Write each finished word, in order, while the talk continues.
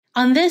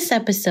on this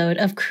episode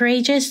of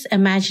Courageous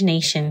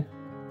Imagination.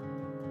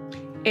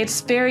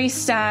 It's very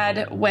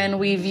sad when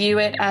we view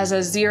it as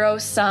a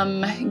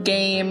zero-sum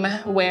game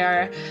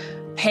where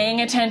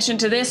paying attention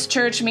to this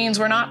church means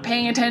we're not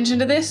paying attention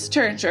to this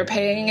church, or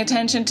paying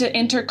attention to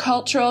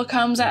intercultural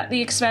comes at the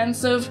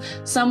expense of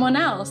someone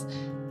else.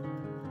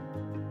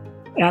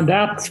 And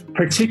that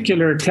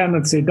particular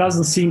tendency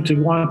doesn't seem to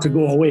want to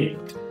go away.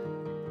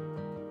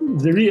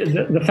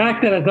 The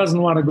fact that it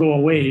doesn't want to go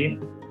away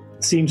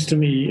seems to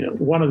me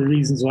one of the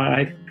reasons why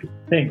I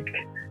think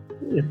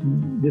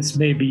this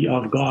may be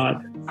of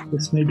God.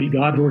 This may be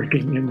God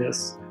working in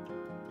this.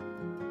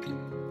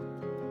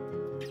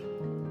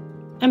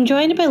 I'm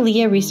joined by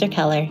Leah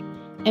Reister-Keller,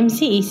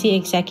 MCEC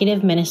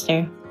Executive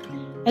Minister,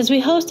 as we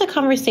host a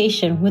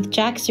conversation with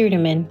Jack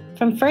Zuderman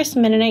from First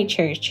Mennonite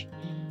Church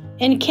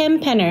and Kim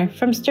Penner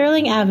from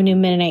Sterling Avenue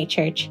Mennonite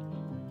Church,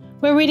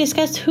 where we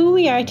discuss who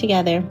we are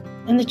together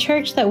and the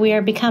church that we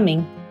are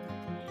becoming.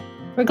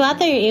 We're glad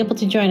that you're able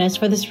to join us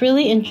for this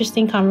really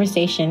interesting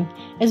conversation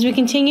as we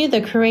continue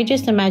the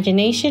Courageous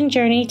Imagination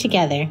journey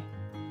together.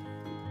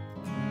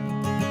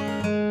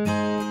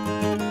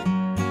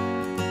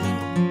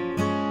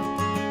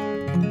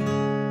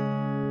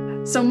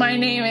 So my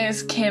name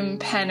is Kim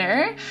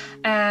Penner,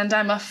 and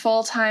I'm a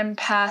full-time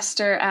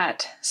pastor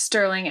at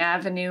Sterling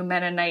Avenue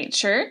Mennonite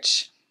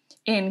Church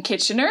in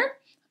Kitchener.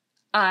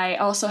 I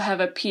also have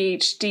a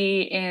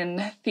PhD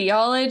in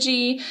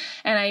theology,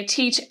 and I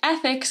teach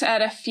ethics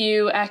at a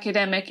few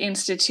academic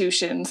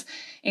institutions,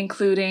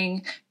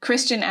 including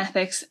Christian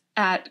ethics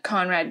at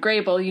Conrad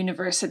Grebel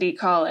University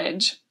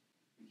College.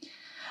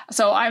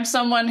 So I'm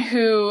someone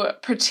who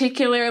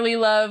particularly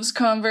loves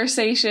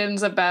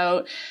conversations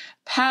about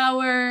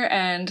power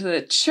and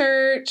the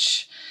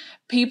church,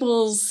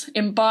 people's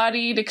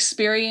embodied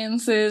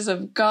experiences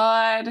of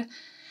God,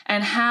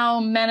 and how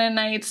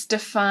Mennonites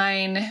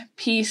define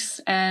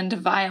peace and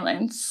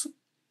violence.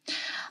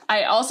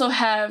 I also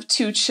have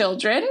two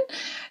children,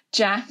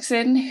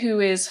 Jackson,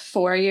 who is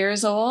 4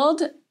 years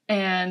old,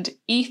 and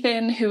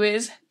Ethan, who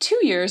is 2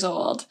 years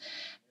old.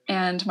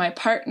 And my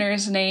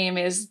partner's name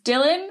is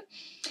Dylan,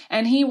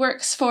 and he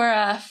works for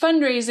a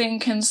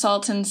fundraising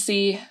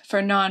consultancy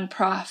for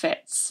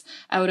nonprofits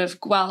out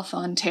of Guelph,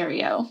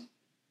 Ontario.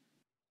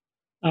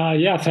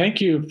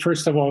 Thank you,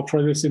 first of all,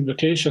 for this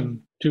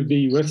invitation to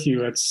be with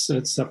you. It's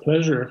a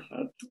pleasure.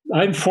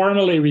 I'm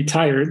formally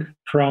retired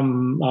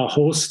from a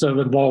host of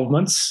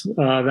involvements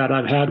that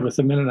I've had with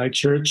the Mennonite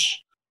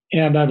Church,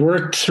 and I've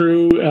worked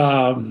through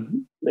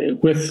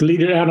with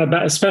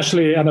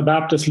especially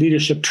Anabaptist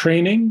leadership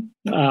training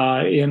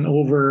in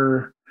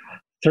over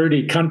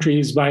 30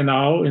 countries by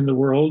now in the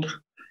world,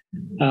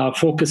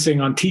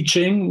 focusing on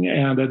teaching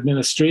and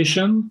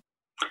administration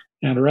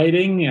and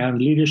writing and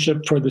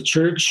leadership for the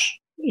church,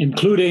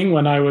 including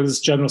when I was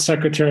General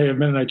Secretary of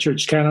Mennonite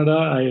Church Canada.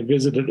 I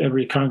visited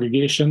every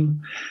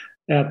congregation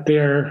at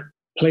their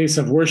place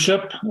of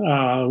worship,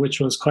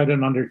 which was quite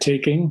an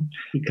undertaking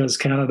because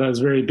Canada is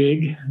very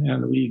big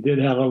and we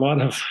do have a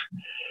lot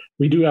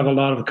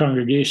of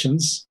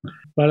congregations.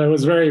 But it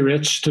was very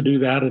rich to do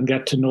that and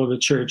get to know the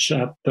church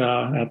at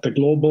the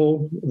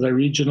global, the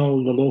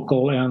regional, the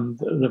local, and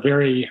the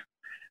very,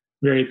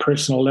 very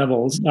personal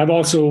levels. I've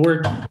also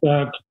worked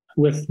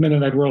with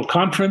Mennonite World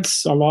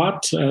Conference a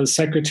lot as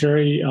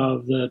secretary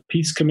of the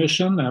Peace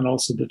Commission and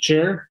also the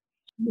chair.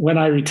 When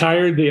I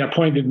retired, they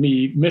appointed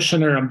me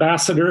missioner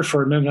ambassador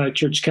for Mennonite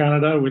Church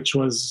Canada, which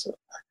was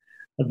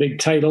a big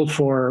title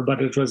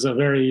but it was a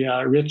very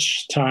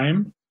rich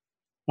time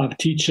of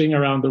teaching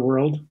around the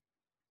world.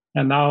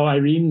 And now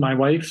Irene, my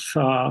wife,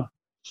 of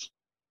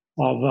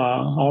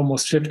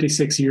almost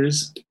 56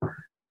 years,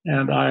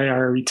 and I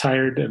are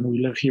retired, and we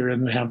live here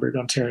in New Hamburg,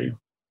 Ontario.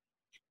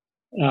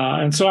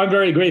 And so I'm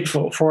very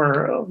grateful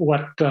for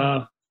what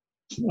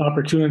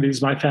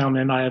opportunities my family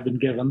and I have been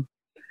given.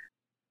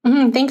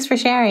 Thanks for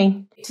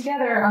sharing.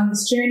 Together on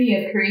this journey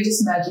of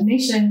courageous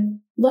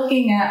imagination,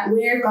 looking at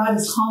where God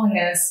is calling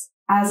us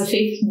as a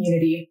faith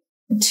community.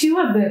 Two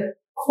of the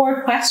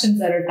core questions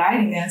that are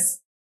guiding us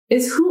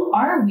is, who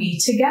are we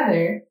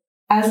together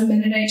as a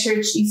Mennonite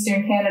Church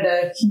Eastern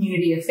Canada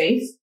community of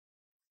faith?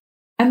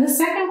 And the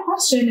second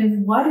question is,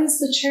 what is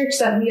the church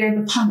that we are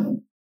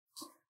becoming?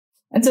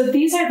 And so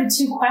these are the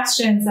two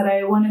questions that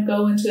I want to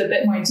go into a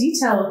bit more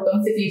detail with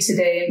both of you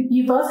today. And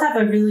you both have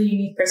a really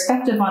unique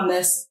perspective on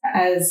this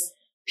as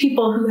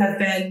people who have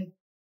been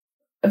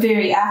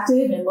very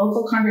active in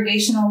local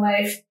congregational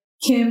life.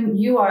 Kim,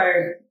 you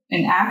are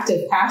an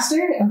active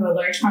pastor of a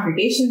large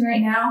congregation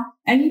right now,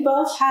 and you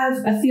both have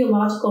a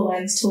theological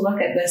lens to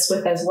look at this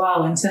with as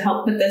well, and to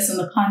help put this in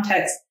the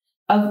context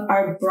of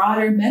our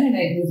broader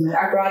Mennonite movement,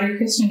 our broader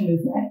Christian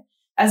movement.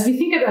 As we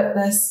think about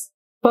this,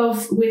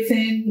 both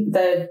within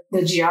the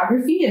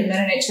geography of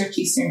Mennonite Church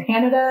Eastern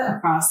Canada,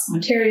 across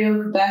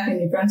Ontario, Quebec, and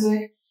New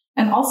Brunswick,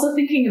 and also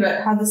thinking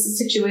about how this is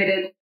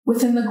situated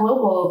within the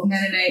global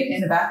Mennonite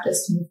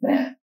Anabaptist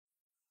movement.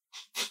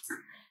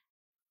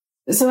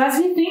 So as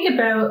we think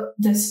about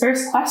this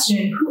first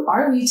question, who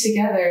are we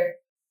together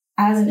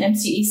as an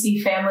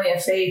MCEC family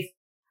of faith?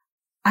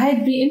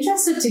 I'd be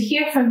interested to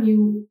hear from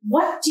you.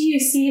 What do you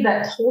see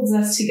that holds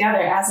us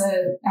together as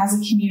a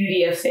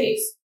community of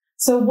faith?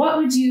 So what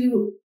would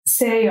you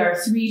say are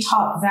 3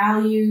 top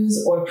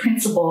values or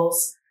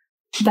principles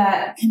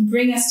that can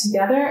bring us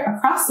together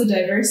across the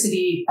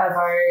diversity of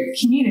our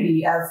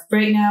community? Of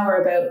right now,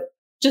 we're about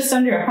just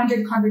under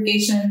 100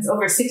 congregations,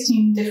 over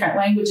 16 different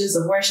languages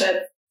of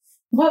worship.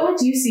 What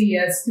would you see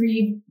as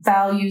 3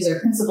 values or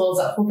principles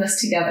that hold us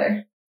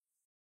together?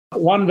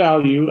 One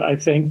value, I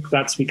think,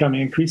 that's becoming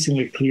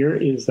increasingly clear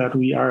is that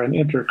we are an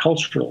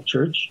intercultural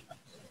church.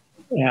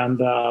 And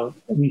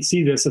we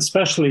see this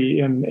especially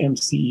in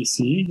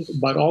MCEC,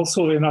 but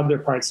also in other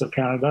parts of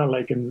Canada,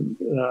 like in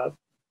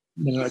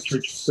Mennonite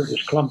Church of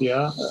British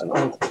Columbia,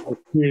 also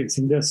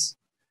experiencing this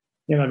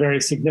in a very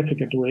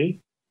significant way.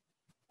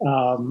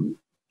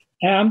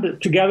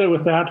 And together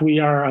with that, we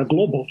are a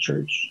global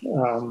church.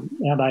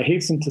 And I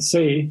hasten to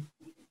say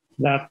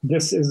that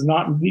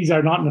these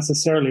are not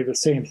necessarily the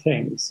same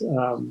things.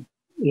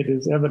 It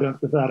is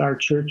evident that our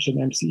church and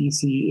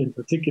MCEC in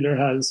particular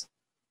has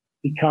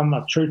become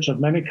a church of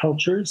many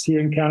cultures here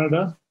in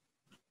Canada.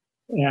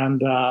 And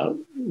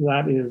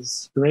that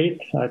is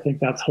great. I think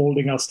that's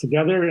holding us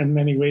together in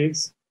many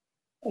ways.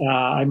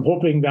 I'm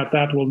hoping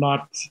that will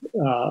not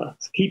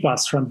keep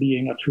us from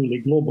being a truly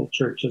global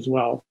church as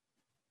well.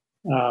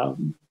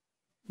 To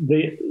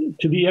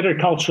be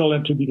intercultural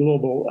and to be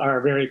global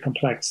are very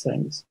complex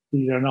things.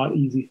 These are not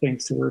easy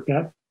things to work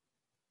at,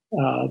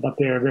 but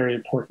they are very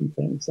important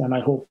things. And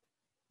I hope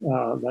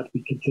that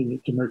we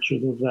continue to nurture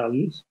those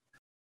values.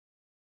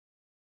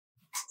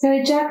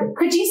 So, Jack,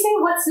 could you say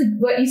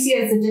what you see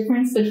as the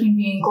difference between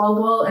being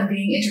global and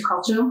being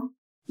intercultural?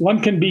 One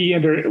can be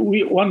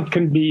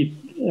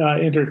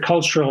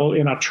intercultural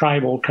in a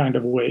tribal kind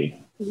of way.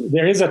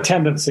 There is a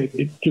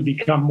tendency to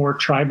become more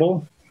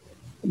tribal,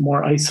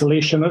 more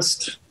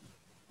isolationist,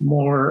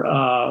 more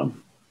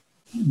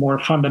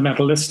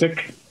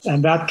fundamentalistic,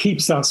 and that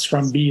keeps us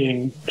from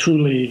being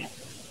truly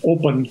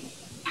open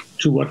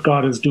to what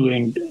God is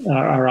doing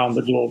around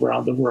the globe,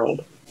 around the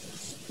world.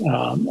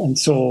 And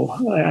so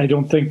I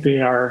don't think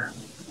they are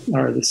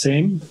the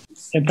same.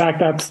 In fact,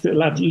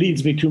 that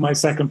leads me to my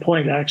second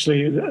point.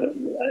 Actually,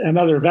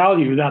 another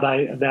value that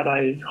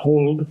I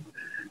hold,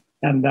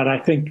 and that I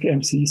think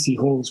MCEC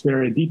holds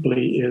very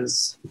deeply,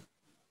 is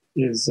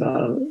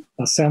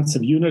a sense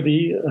of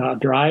unity,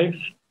 drive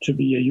to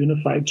be a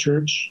unified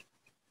church.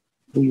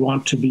 We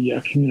want to be a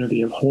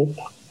community of hope.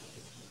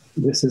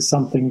 This is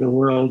something the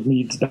world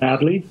needs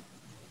badly,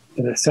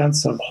 in a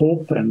sense of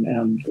hope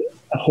and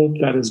a hope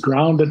that is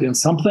grounded in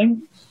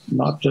something,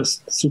 not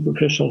just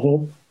superficial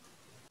hope.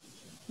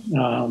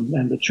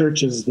 And the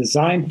church is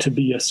designed to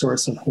be a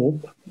source of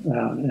hope.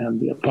 And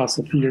the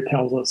Apostle Peter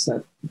tells us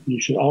that we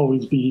should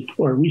always be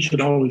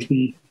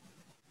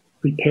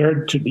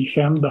prepared to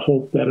defend the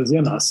hope that is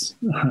in us.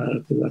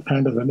 It's a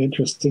kind of an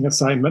interesting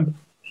assignment.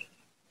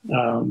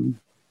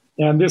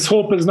 And this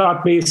hope is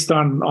not based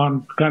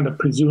on kind of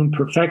presumed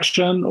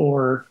perfection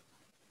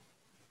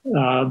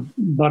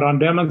but on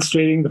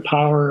demonstrating the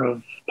power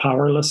of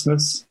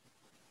powerlessness,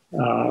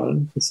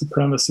 the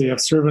supremacy of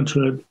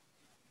servanthood,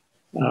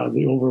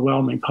 the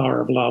overwhelming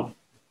power of love.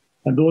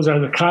 And those are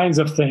the kinds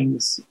of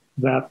things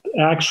that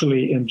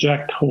actually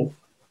inject hope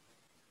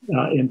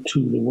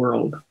into the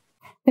world.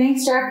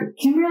 Thanks, Jack.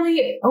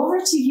 Kimberly, over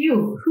to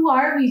you. Who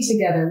are we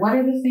together? What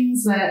are the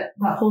things that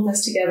hold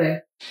us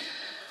together?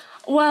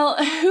 Well,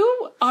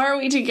 who are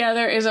we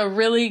together is a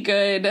really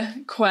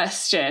good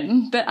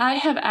question that I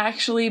have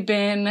actually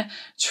been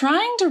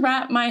trying to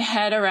wrap my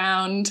head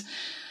around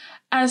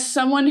as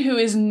someone who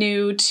is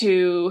new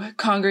to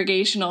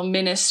congregational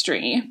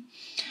ministry.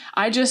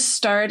 I just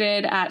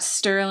started at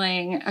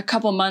Sterling a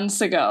couple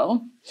months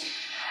ago,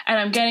 and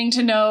I'm getting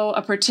to know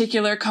a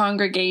particular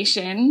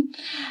congregation,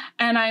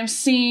 and I'm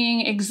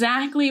seeing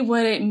exactly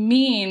what it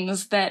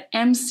means that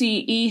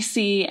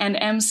MCEC and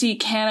MC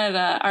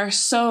Canada are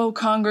so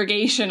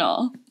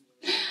congregational.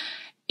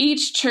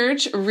 Each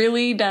church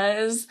really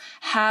does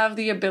have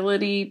the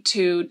ability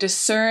to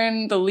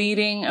discern the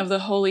leading of the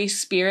Holy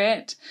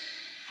Spirit,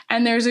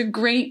 and there's a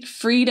great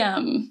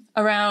freedom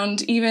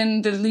around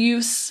even the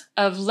use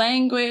of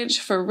language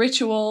for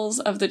rituals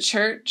of the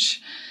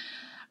church.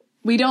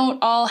 We don't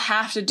all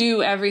have to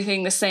do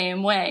everything the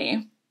same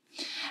way.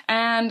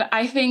 And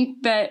I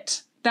think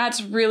that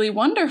that's really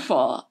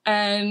wonderful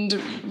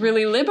and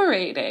really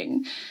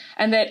liberating,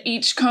 and that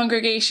each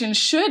congregation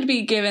should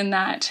be given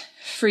that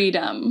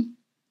freedom.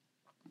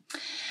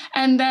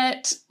 And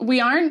that we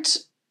aren't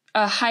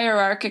a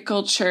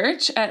hierarchical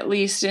church, at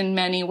least in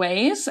many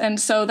ways. And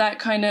so that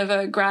kind of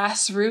a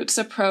grassroots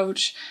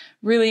approach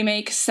really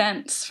makes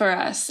sense for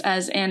us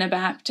as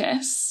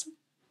Anabaptists.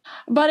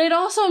 But it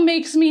also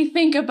makes me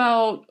think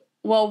about,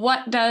 well,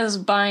 what does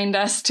bind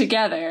us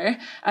together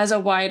as a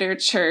wider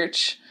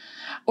church,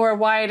 or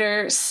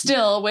wider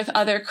still with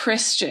other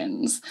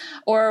Christians,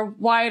 or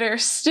wider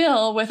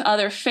still with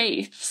other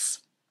faiths?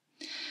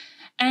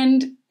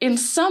 And in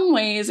some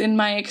ways, in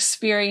my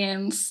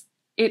experience,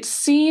 it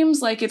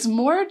seems like it's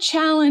more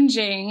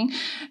challenging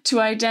to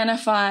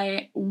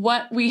identify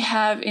what we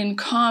have in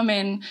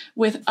common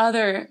with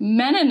other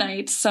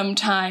Mennonites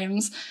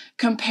sometimes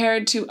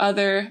compared to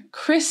other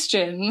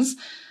Christians.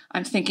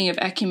 I'm thinking of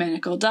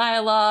ecumenical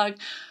dialogue,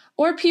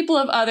 or people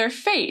of other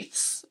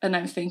faiths, and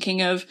I'm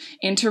thinking of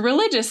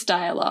interreligious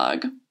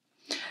dialogue.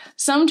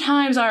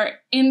 Sometimes our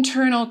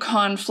internal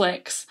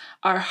conflicts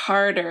are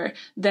harder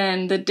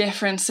than the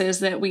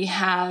differences that we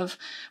have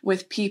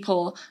with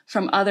people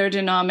from other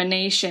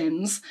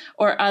denominations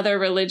or other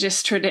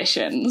religious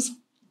traditions.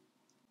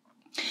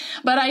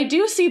 But I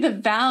do see the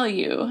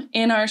value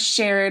in our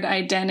shared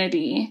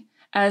identity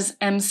as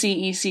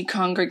MCEC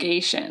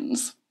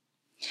congregations.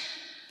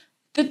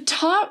 The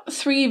top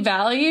 3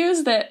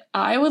 values that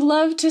I would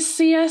love to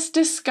see us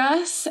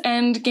discuss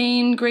and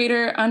gain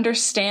greater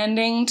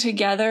understanding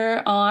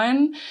together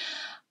on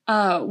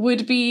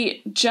would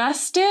be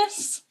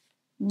justice,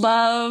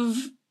 love,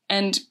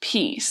 and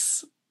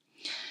peace.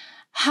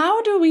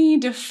 How do we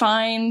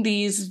define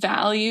these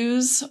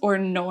values or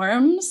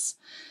norms?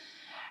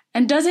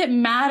 And does it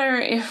matter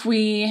if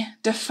we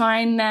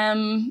define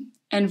them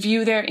and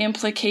view their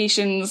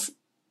implications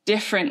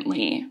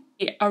differently?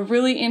 A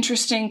really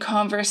interesting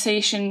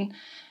conversation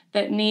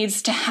that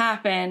needs to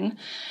happen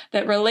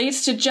that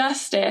relates to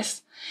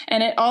justice,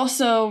 and it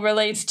also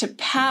relates to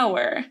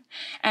power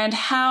and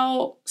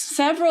how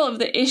several of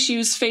the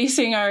issues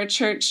facing our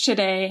church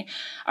today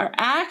are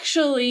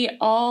actually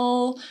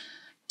all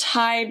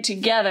tied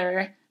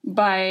together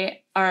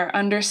by our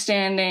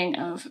understanding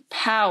of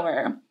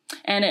power,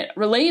 and it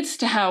relates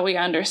to how we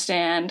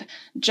understand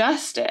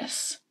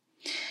justice.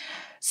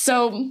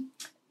 So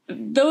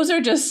those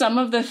are just some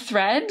of the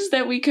threads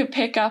that we could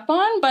pick up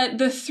on, but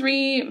the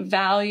 3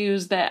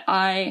 values that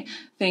I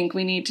think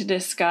we need to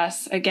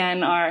discuss,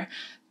 again, are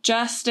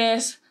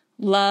justice,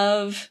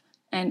 love,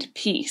 and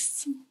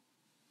peace.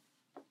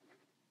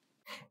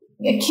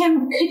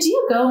 Kim, could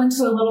you go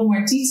into a little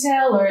more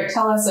detail or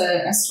tell us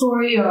a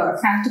story or a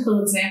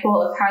practical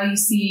example of how you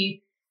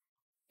see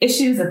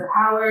issues of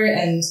power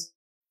and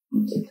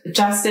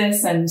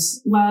justice and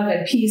love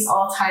and peace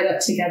all tied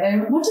up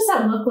together? What does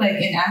that look like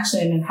in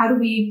action, and how do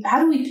we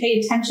pay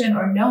attention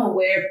or know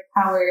where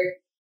power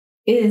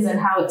is and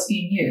how it's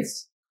being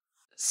used?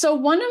 So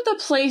one of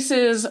the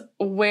places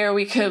where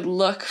we could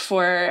look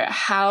for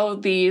how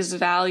these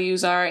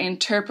values are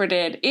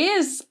interpreted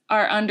is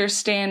our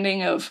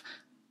understanding of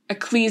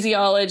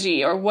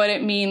ecclesiology, or what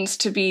it means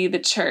to be the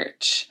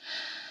church.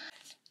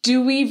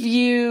 Do we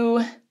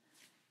view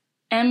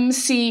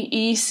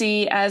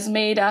MCEC as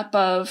made up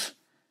of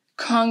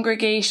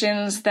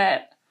congregations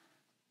that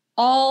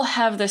all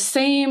have the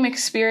same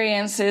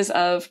experiences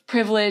of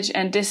privilege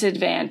and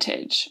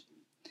disadvantage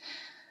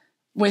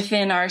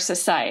within our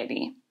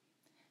society?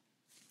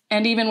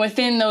 And even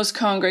within those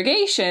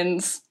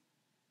congregations,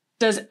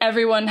 does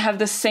everyone have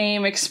the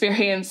same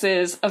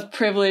experiences of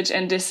privilege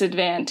and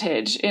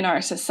disadvantage in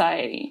our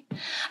society?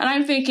 And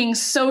I'm thinking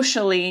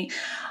socially,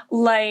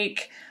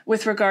 like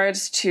with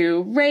regards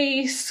to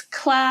race,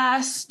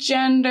 class,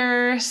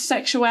 gender,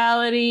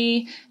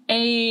 sexuality,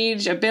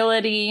 age,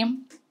 ability.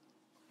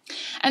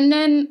 And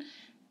then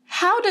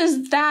how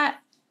does that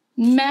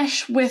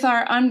mesh with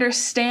our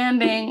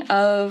understanding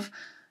of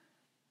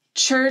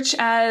church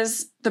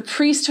as the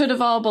priesthood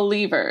of all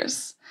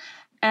believers,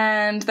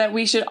 and that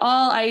we should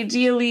all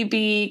ideally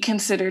be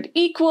considered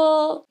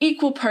equal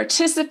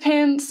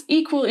participants,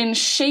 equal in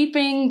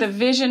shaping the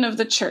vision of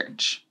the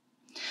church?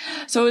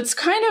 So it's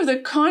kind of the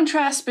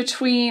contrast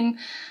between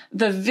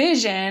the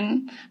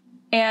vision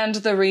and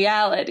the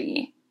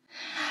reality.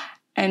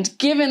 And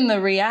given the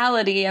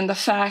reality and the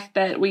fact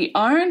that we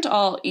aren't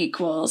all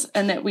equals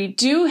and that we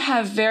do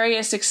have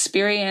various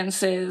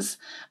experiences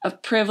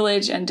of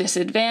privilege and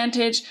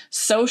disadvantage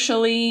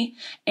socially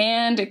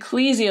and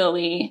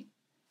ecclesially,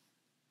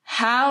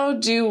 how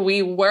do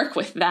we work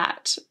with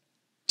that?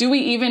 Do we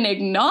even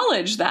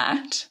acknowledge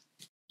that?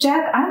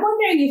 Jack, I'm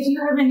wondering if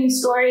you have any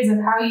stories of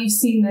how you've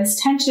seen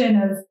this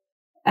tension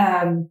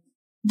of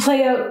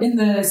play out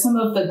in some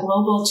of the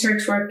global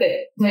church work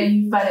that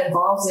you've been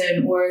involved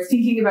in, or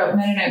thinking about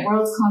Mennonite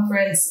World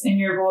Conference and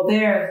your role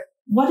there.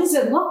 What does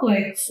it look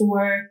like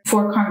for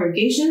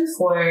congregations,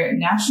 for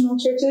national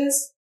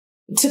churches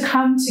to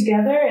come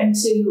together and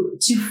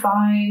to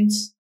find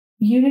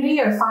unity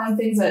or find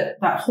things that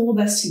hold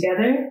us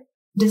together,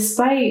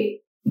 despite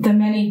the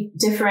many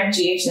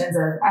differentiations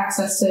of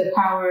access to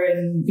power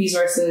and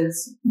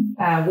resources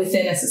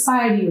within a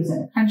society,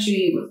 within a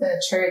country, within a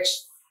church?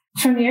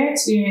 From your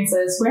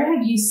experiences, where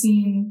have you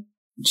seen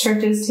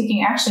churches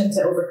taking action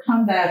to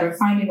overcome that, or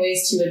finding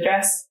ways to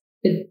address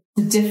the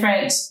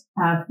different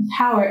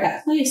power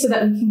at play so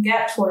that we can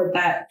get toward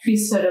that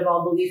priesthood of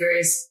all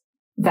believers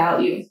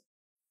value?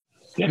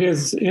 It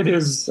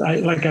is.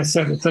 Like I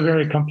said, it's a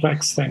very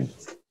complex thing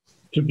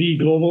to be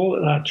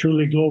global,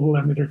 truly global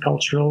and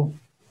intercultural,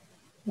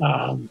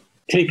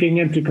 taking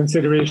into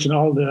consideration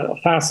all the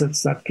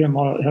facets that Kim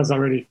has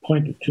already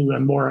pointed to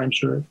and more, I'm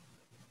sure.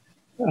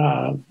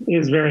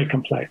 Is very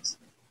complex.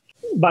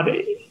 But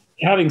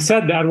Having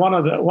said that, one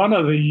of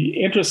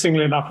the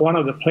interestingly enough, one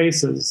of the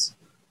places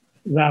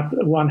that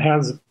one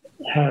has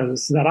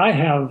that I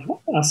have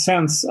a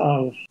sense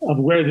of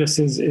where this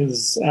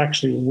is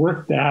actually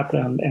worked at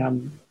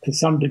and to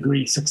some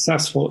degree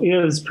successful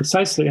is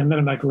precisely in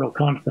Mennonite World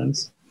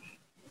Conference,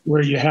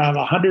 where you have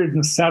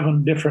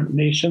 107 different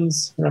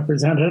nations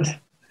represented,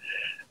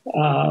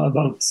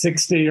 about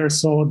 60 or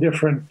so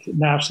different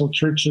national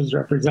churches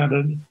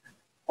represented,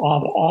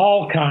 of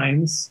all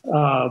kinds,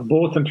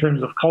 both in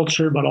terms of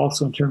culture, but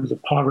also in terms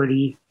of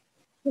poverty,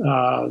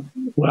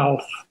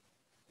 wealth,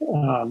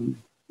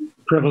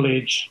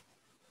 privilege,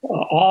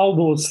 all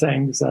those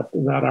things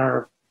that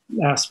are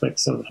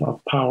aspects of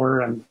power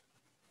and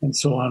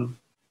so on.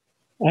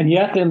 And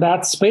yet in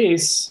that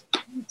space,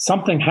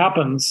 something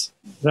happens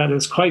that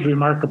is quite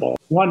remarkable.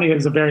 One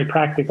is a very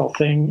practical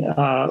thing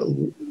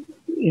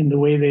in the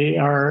way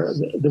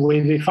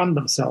they fund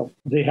themselves.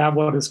 They have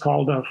what is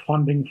called a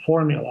funding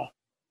formula.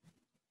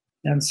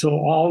 And so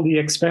all the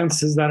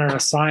expenses that are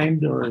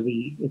assigned or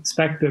the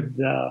expected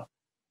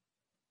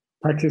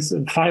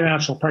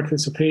financial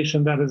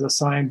participation that is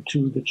assigned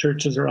to the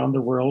churches around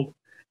the world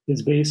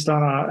is based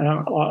on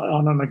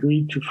an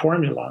agreed to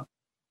formula,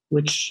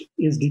 which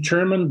is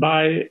determined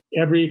by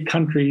every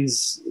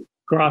country's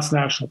gross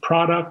national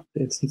product.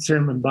 It's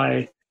determined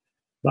by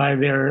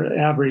their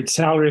average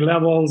salary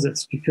levels.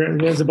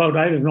 There's about,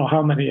 I don't know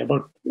how many,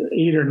 about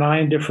 8 or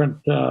 9 different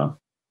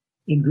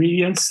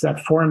ingredients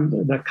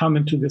that come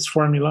into this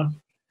formula.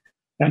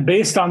 And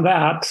based on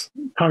that,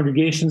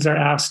 congregations are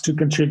asked to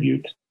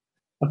contribute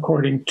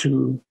according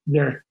to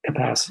their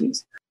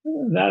capacities.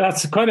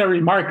 That's quite a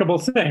remarkable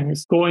thing.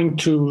 Going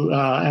to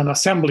an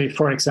assembly,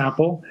 for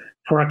example,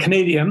 for a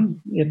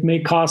Canadian, it may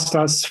cost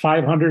us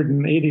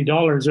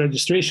 $580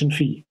 registration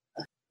fee.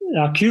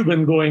 A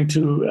Cuban going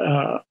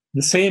to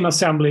the same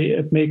assembly,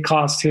 it may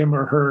cost him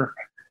or her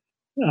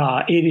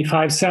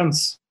 85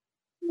 cents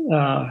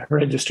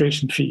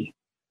registration fee.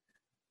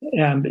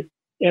 And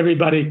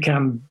everybody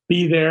can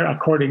be there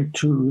according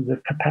to the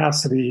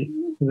capacity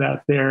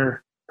that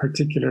their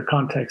particular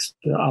context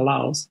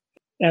allows.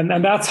 And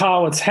that's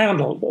how it's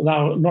handled.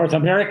 Now, North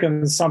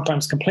Americans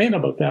sometimes complain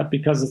about that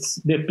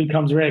because it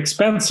becomes very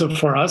expensive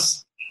for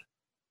us,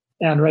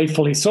 and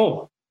rightfully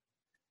so.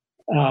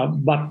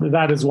 But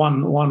that is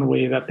one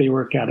way that they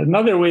work at it.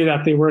 Another way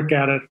that they work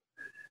at it,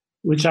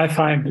 which I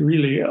find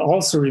really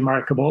also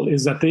remarkable,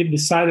 is that they've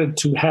decided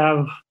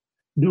to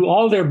do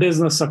all their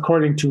business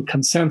according to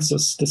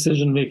consensus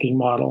decision-making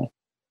model.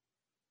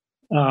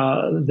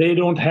 They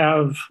don't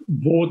have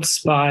votes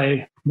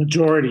by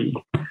majority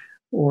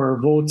or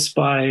votes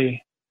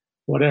by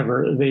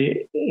whatever.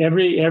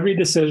 Every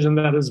decision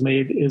that is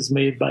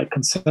made by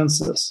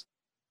consensus.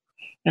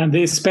 And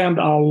they spend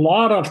a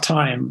lot of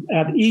time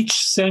at each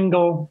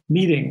single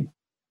meeting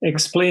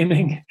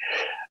explaining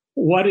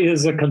what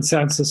is a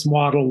consensus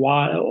model,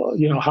 why,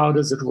 how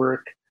does it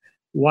work,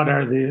 what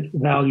are the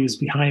values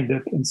behind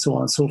it, and so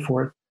on and so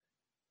forth.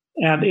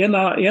 And in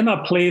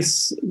a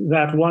place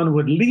that one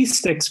would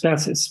least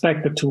expect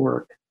it to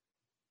work,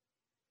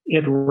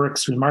 it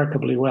works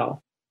remarkably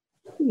well.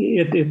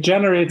 It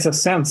generates a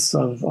sense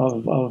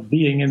of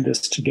being in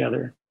this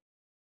together.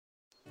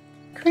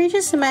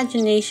 Courageous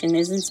Imagination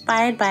is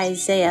inspired by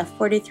Isaiah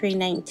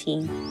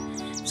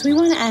 43:19. So we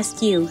want to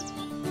ask you,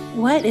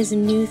 what is a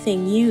new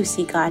thing you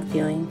see God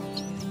doing?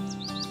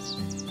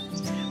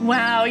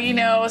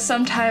 Wow,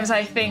 sometimes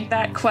I think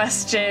that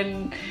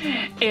question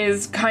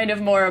is kind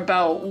of more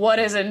about what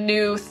is a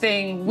new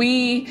thing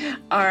we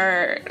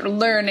are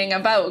learning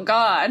about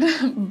God.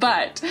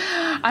 But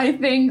I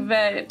think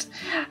that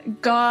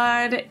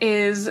God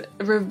is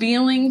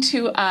revealing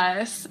to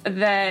us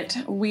that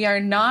we are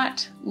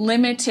not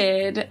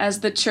limited as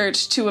the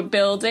church to a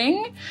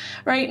building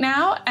right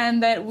now,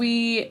 and that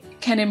we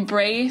can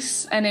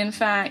embrace and in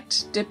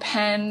fact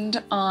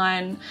depend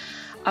on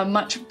a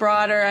much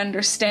broader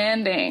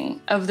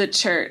understanding of the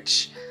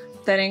church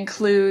that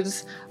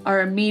includes our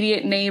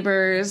immediate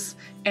neighbors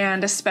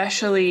and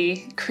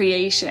especially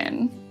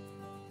creation.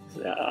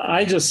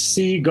 I just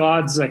see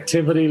God's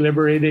activity,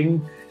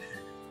 liberating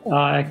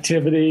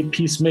activity,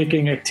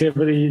 peacemaking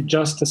activity,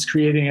 justice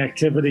creating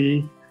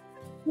activity,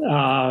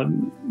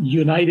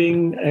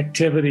 uniting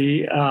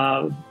activity,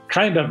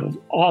 kind of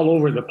all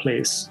over the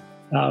place.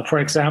 For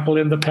example,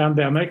 in the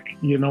pandemic,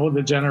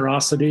 the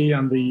generosity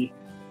and the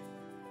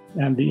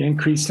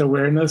increased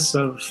awareness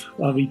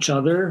of each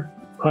other,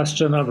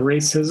 question of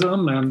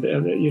racism, and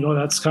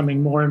that's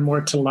coming more and more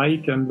to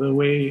light, and the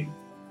way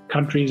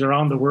countries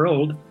around the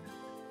world,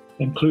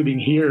 including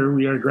here,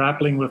 we are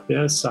grappling with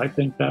this. I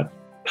think that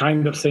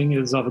kind of thing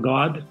is of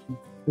God.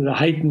 The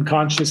heightened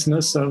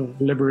consciousness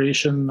of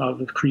liberation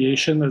of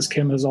creation, as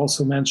Kim has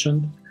also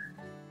mentioned.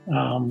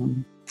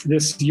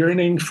 This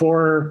yearning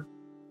for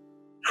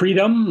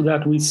freedom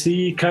that we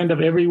see kind of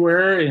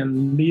everywhere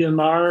in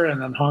Myanmar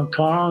and in Hong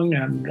Kong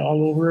and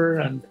all over,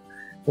 and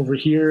over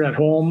here at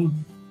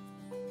home.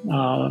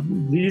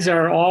 These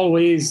are all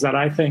ways that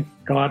I think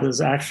God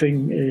is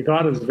acting.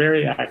 God is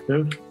very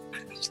active,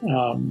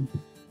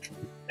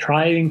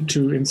 trying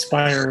to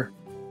inspire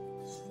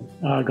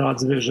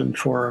God's vision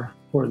for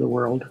the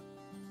world,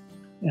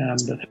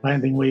 and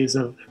finding ways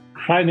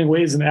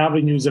and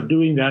avenues of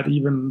doing that,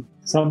 even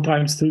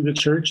sometimes through the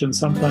church and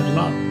sometimes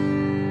not.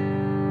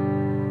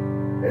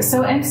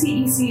 So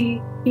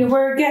MCEC,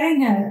 we're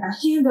getting a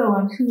handle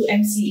on who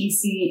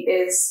MCEC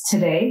is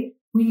today.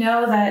 We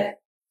know that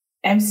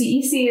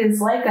MCEC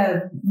is like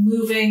a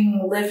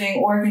moving,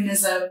 living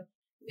organism.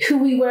 Who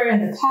we were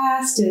in the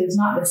past is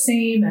not the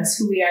same as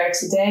who we are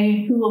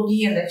today. Who will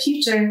be in the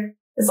future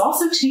is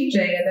also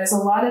changing, and there's a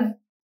lot of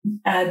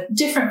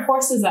different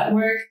forces at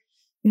work.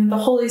 The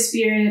Holy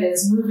Spirit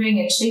is moving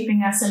and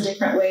shaping us in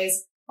different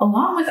ways,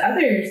 along with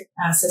other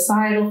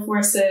societal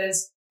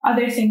forces,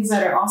 other things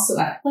that are also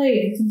at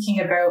play, and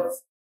thinking about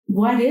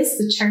what is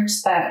the church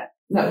that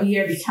we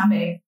are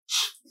becoming.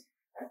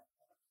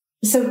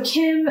 So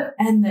Kim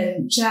and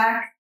then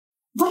Jack,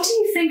 what do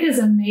you think is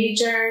a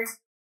major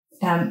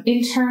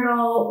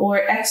internal or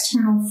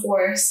external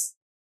force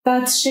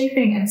that's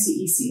shaping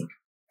MCEC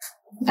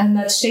and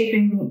that's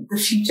shaping the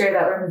future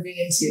that we're moving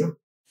into?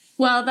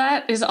 Well,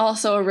 that is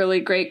also a really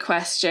great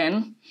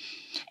question.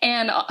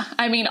 And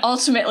I mean,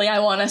 ultimately, I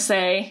want to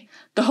say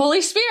the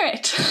Holy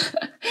Spirit.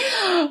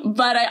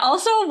 But I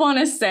also want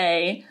to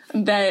say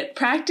that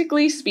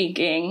practically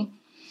speaking,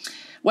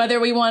 whether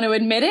we want to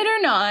admit it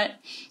or not,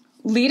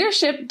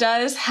 leadership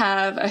does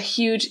have a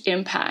huge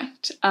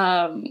impact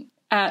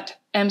at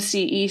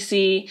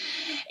MCEC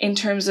in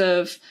terms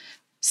of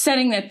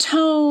setting the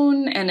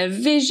tone and a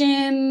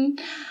vision.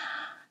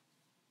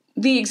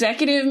 The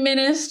executive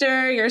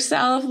minister,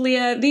 yourself,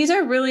 Leah, these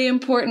are really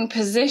important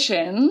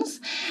positions.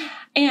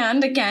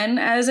 And again,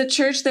 as a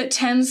church that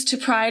tends to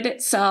pride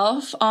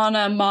itself on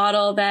a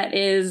model that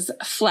is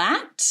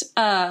flat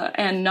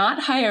and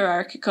not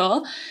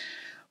hierarchical,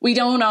 we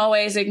don't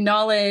always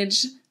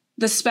acknowledge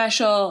the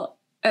special,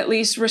 at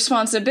least,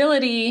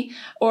 responsibility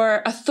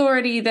or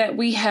authority that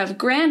we have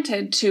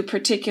granted to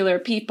particular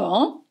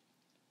people.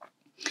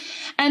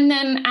 And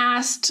then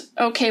asked,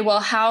 okay,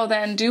 well, how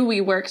then do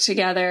we work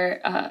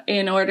together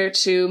in order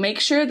to make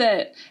sure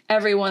that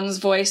everyone's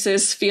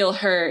voices feel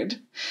heard?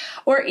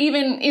 Or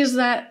even, is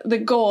that the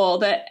goal,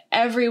 that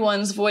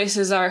everyone's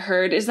voices are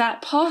heard? Is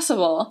that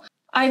possible?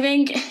 I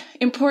think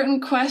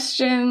important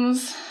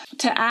questions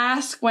to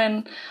ask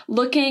when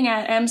looking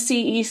at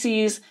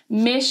MCEC's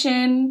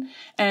mission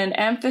and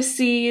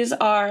emphases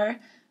are: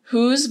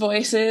 whose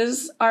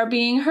voices are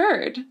being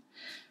heard?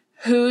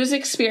 Whose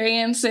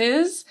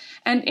experiences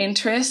and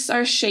interests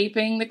are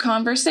shaping the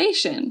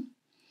conversation?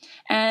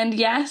 And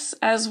yes,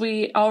 as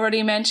we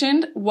already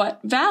mentioned, what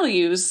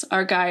values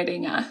are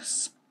guiding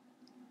us?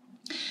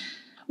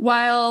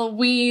 While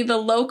we, the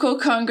local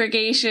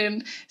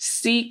congregation,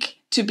 seek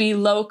to be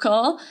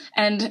local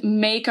and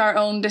make our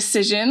own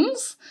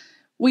decisions,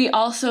 we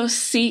also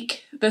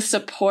seek the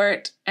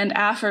support and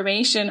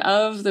affirmation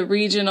of the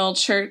regional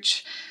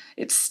church,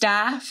 its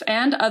staff,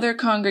 and other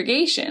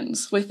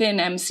congregations within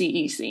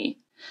MCEC.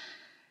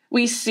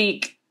 We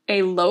seek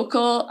a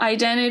local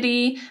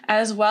identity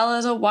as well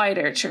as a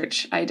wider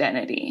church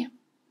identity.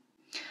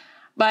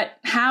 But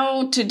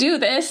how to do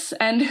this,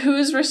 and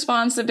whose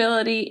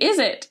responsibility is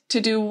it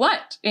to do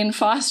what in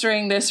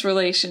fostering this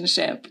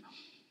relationship?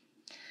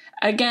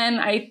 Again,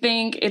 I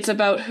think it's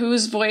about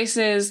whose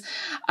voices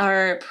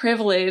are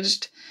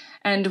privileged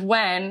and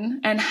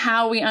when, and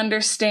how we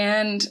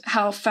understand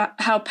how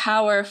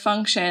power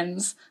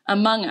functions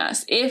among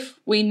us, if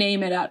we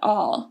name it at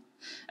all,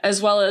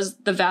 as well as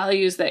the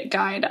values that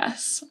guide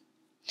us.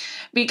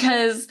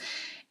 Because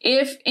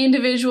if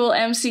individual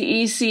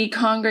MCEC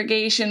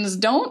congregations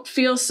don't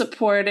feel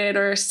supported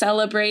or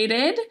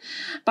celebrated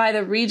by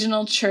the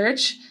regional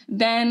church,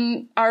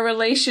 then our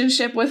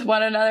relationship with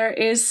one another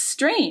is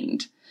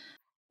strained.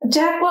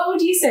 Jack, what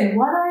would you say?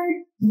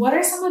 What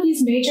are some of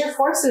these major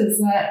forces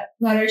that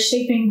are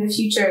shaping the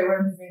future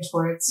we're moving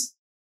towards?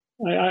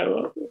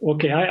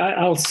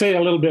 I'll say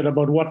a little bit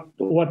about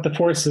what the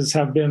forces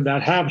have been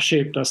that have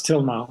shaped us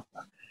till now.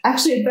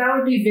 Actually, that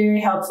would be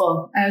very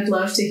helpful. I would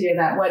love to hear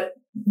that.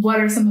 What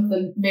are some of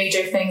the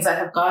major things that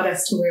have got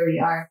us to where we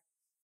are?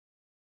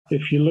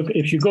 If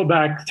you go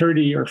back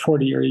 30 or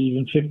 40 or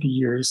even 50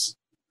 years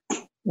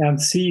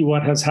and see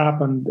what has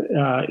happened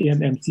in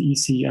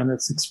MCEC and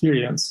its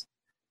experience,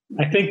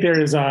 I think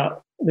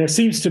there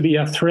seems to be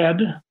a thread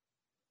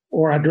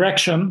or a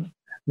direction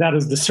that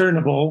is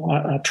discernible,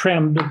 a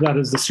trend that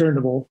is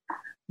discernible,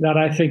 that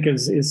I think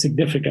is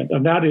significant.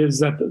 And that is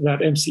that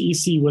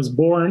MCEC was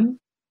born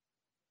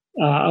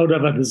out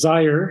of a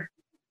desire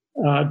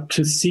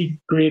to seek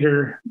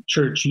greater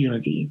church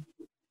unity.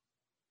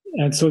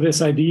 And so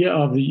this idea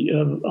of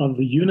the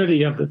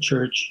unity of the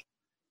church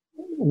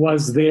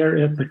was there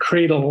at the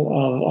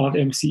cradle of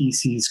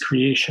MCEC's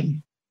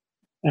creation.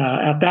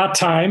 At that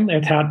time,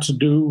 it had to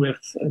do with,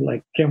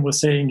 like Kim was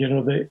saying,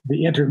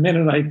 the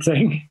inter-Mennonite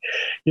thing,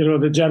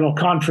 the General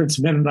Conference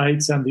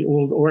Mennonites and the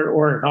old,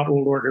 or not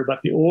old order,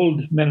 but the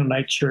old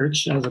Mennonite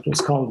church, as it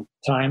was called at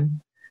the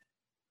time.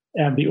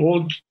 And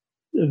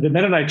the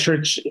Mennonite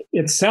church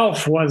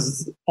itself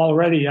was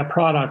already a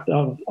product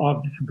of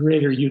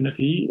greater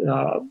unity.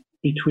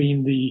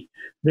 between the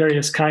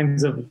various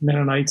kinds of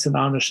Mennonites and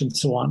Amish and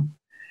so on.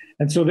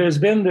 And so there's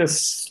been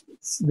this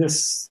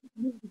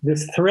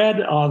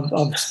thread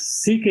of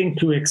seeking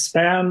to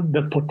expand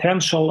the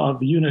potential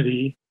of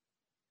unity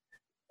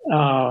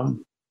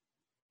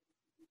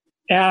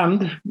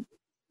and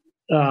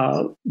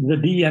the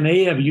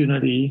DNA of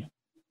unity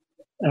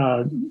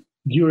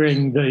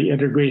during the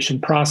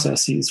integration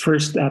processes,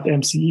 first at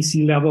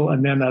MCEC level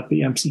and then at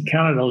the MC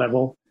Canada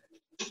level,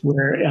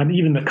 and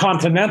even the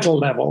continental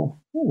level,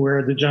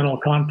 where the General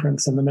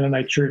Conference and the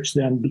Mennonite Church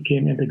then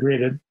became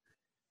integrated.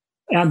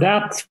 And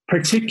that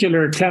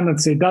particular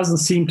tendency doesn't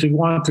seem to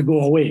want to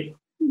go away.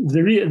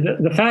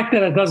 The fact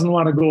that it doesn't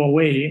want to go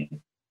away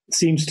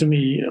seems to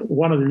me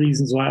one of the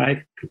reasons why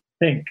I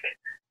think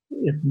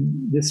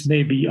this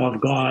may be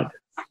of God.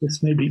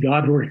 This may be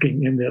God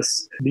working in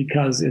this,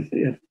 because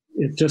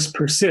it just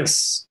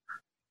persists.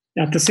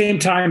 At the same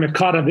time, it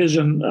caught a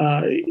vision,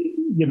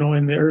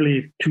 in the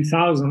early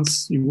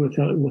 2000s with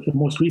the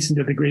most recent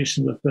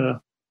integration with the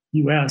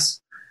U.S.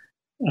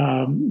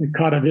 It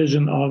caught a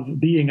vision of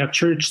being a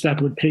church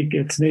that would take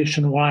its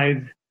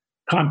nationwide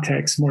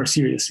context more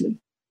seriously.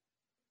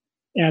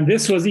 And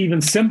this was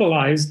even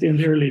symbolized in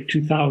the early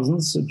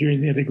 2000s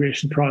during the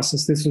integration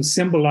process. This was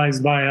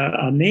symbolized by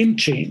a name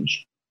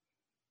change,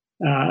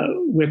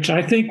 which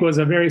I think was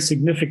a very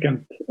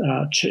significant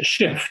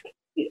shift,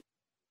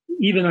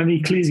 even an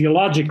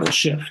ecclesiological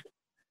shift,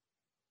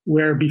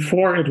 where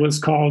before it was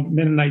called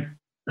Mennonite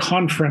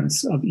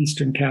Conference of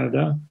Eastern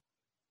Canada,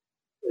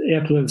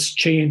 it was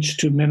changed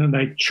to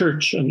Mennonite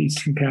Church of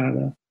Eastern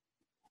Canada.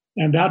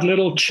 And that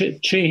little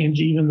change,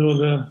 even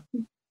though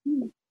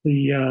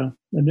the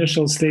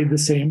initials stayed the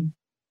same,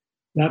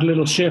 that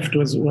little shift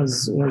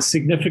was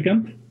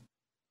significant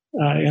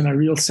in a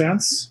real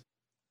sense.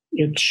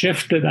 It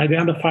shifted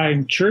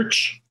identifying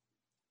church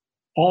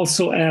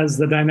also as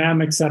the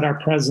dynamics that are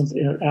present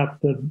at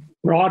the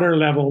broader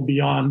level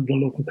beyond the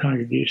local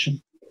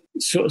congregation.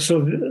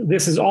 So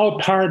this is all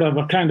part of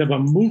a kind of a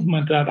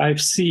movement that I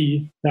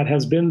see that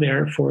has been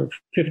there for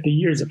 50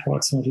 years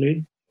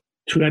approximately,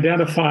 to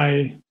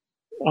identify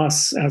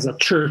us as a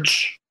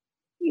church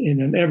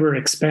in an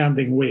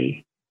ever-expanding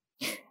way.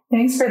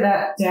 Thanks for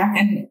that, Jack.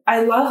 And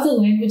I love the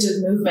language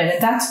of movement.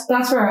 And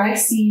that's where I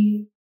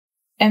see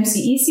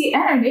MCEC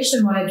and our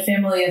nationwide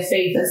family of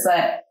faith, is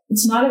that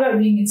it's not about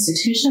being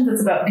institutions,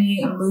 it's about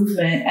being a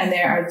movement. And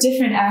there are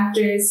different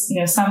actors.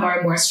 Some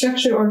are more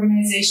structured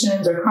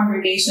organizations or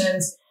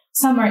congregations,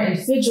 some are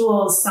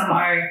individuals, some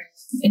are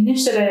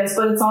initiatives,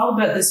 but it's all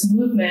about this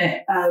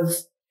movement of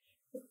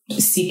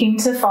seeking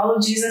to follow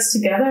Jesus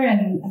together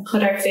and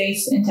put our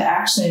faith into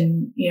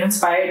action,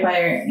 inspired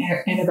by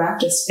our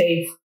Anabaptist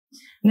faith.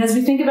 And as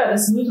we think about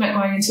this movement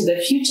going into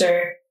the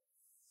future,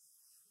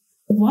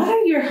 what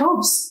are your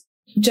hopes,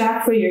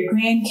 Jack, for your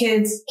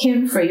grandkids,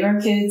 Kim, for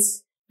your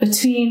kids?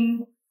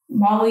 Between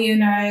Molly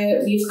and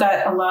I, we've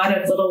got a lot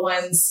of little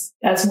ones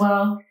as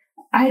well.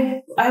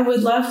 I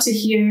would love to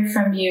hear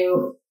from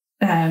you,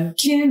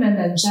 Kim, and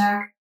then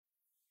Jack.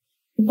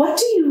 What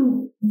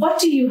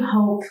do you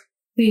hope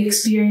the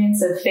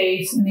experience of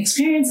faith and the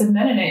experience of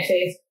Mennonite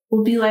faith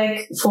will be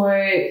like for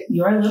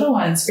your little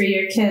ones, for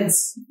your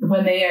kids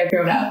when they are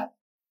grown up?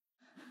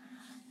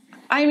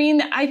 I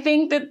mean, I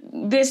think that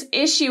this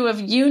issue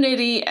of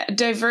unity,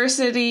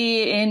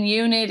 diversity in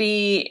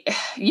unity,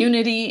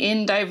 unity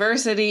in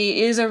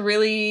diversity is a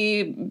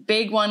really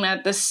big one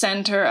at the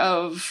center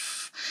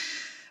of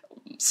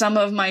some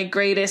of my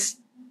greatest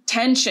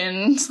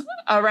tensions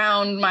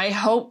around my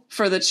hope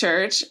for the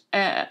church.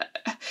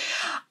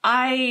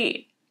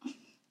 I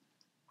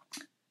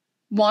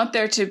want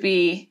there to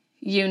be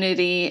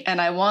unity,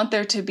 and I want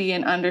there to be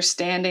an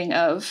understanding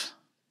of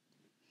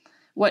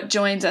what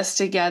joins us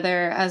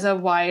together as a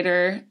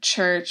wider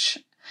church.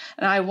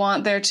 And I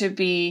want there to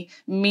be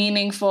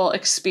meaningful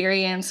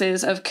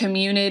experiences of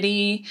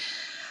community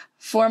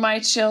for my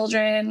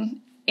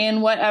children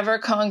in whatever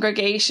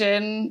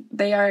congregation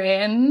they are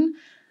in.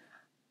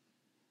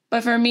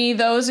 But for me,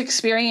 those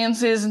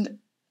experiences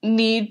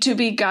need to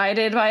be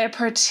guided by a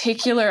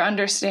particular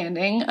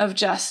understanding of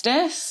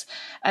justice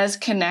as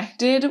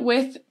connected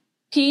with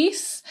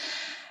peace,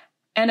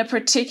 and a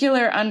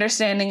particular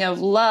understanding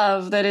of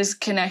love that is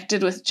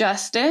connected with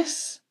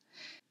justice.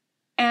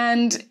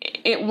 And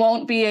it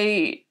won't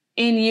be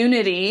in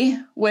unity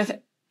with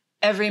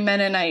every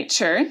Mennonite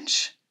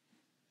church.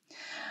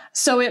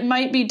 So it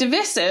might be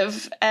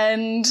divisive,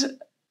 and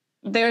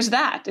there's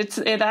that.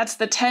 That's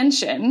the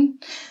tension.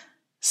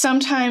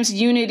 Sometimes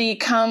unity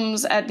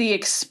comes at the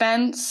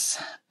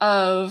expense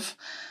of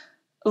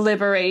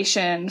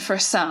liberation for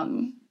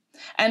some.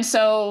 And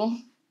so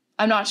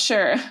I'm not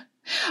sure.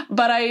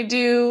 But I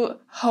do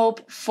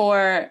hope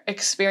for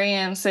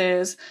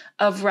experiences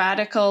of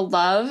radical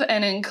love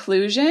and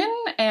inclusion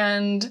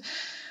and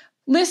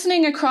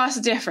listening across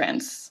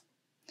difference,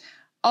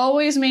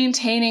 always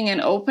maintaining an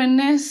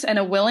openness and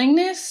a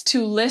willingness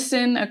to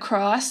listen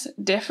across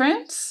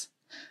difference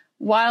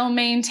while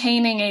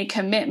maintaining a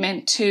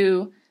commitment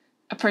to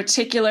a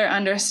particular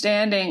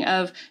understanding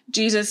of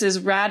Jesus's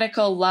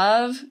radical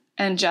love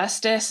and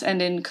justice and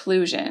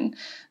inclusion.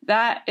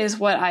 That is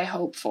what I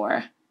hope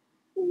for.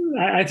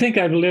 I think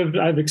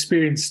I've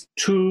experienced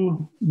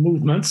two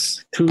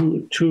movements,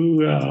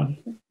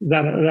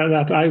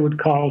 that I would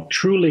call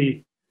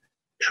truly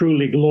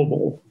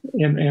global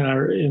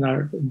in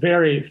our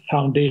very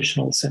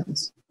foundational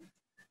sense.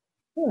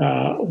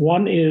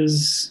 One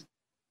is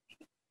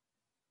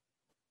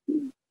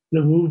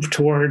the move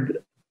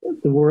toward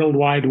the World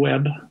Wide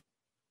Web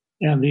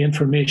and the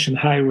information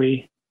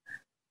highway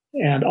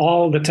and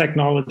all the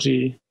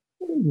technological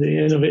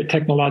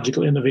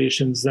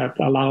innovations that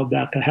allowed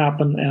that to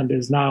happen and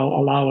is now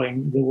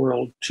allowing the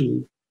world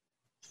to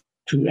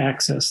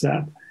access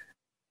that.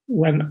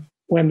 When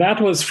that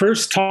was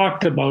first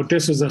talked about,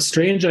 this was a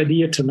strange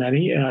idea to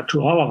many,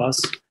 to all of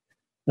us.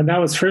 When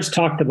that was first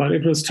talked about,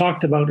 it was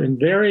talked about in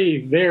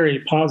very, very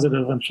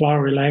positive and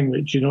flowery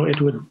language. You know, it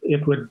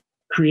would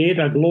create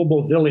a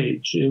global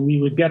village.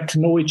 We would get to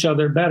know each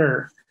other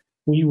better.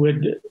 We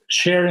would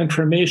share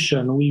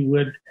information. We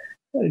would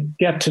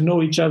get to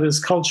know each other's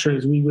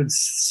cultures. We would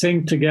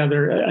sing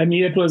together. I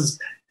mean, it was,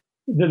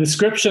 the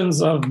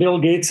descriptions of Bill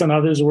Gates and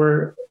others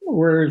were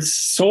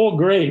so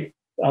great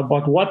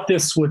about what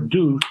this would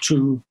do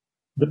to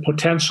the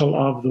potential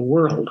of the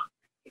world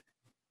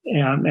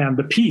and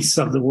the peace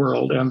of the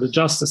world and the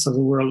justice of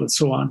the world and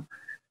so on.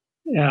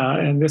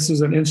 And this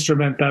is an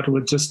instrument that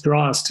would just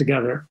draw us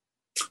together.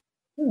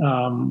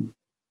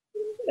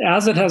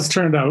 As it has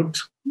turned out,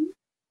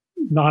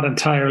 not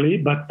entirely,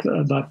 but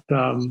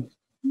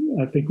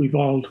I think we've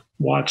all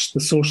watched The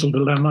Social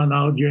Dilemma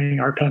now during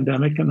our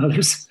pandemic and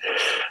other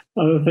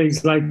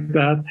things like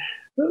that.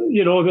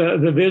 You know,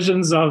 the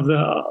visions of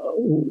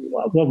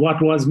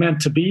what was meant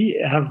to be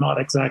have not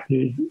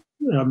exactly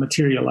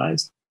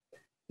materialized.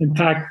 In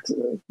fact,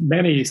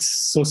 many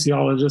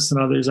sociologists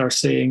and others are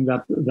saying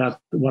that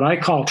what I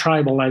call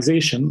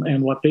tribalization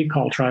and what they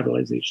call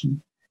tribalization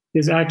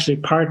has actually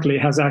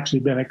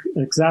been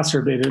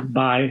exacerbated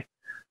by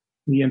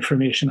the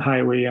information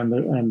highway and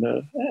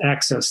the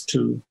access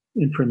to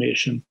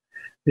information.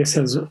 This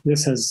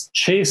has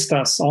chased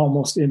us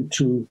almost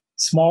into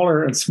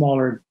smaller and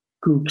smaller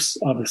groups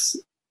of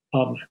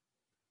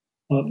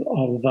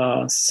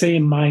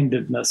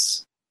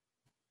same-mindedness,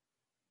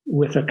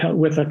 with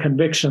a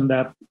conviction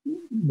that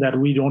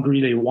we don't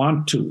really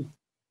want to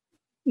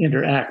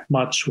interact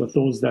much with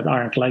those that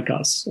aren't like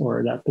us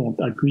or that don't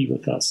agree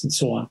with us and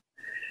so on.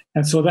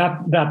 And so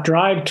that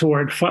drive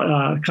toward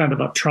kind of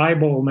a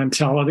tribal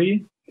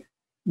mentality,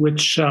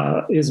 which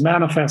is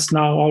manifest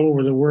now all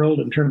over the world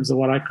in terms of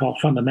what I call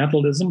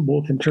fundamentalism,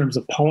 both in terms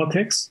of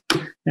politics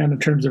and in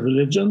terms of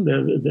religion.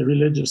 The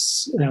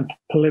religious and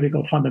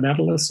political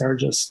fundamentalists are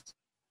just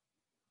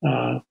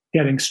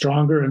getting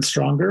stronger and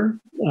stronger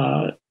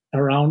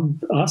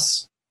around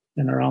us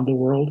and around the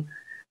world.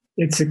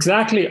 It's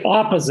exactly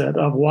opposite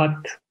of what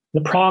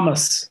the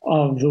promise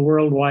of the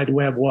World Wide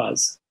Web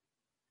was.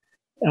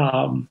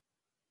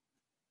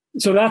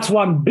 So that's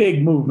one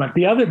big movement.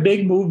 The other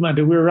big movement,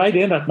 and we're right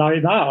in it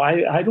now.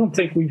 I don't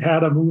think we've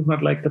had a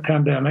movement like the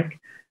pandemic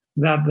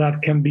that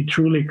can be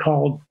truly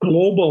called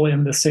global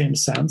in the same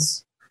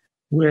sense,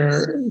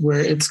 where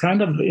it's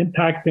kind of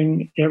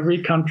impacting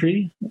every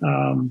country,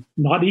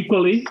 not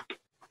equally.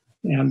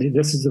 And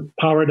this is the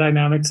power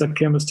dynamics that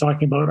Kim was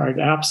talking about are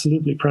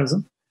absolutely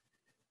present.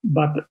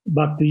 But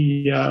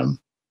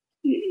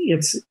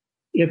it's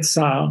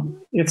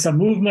a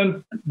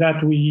movement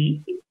that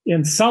we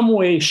in some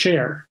way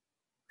share.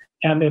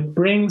 And it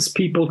brings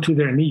people to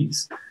their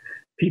knees.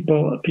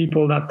 People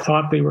that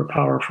thought they were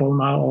powerful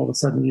now all of a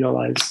sudden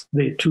realize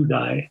they too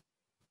die.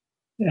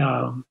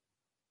 So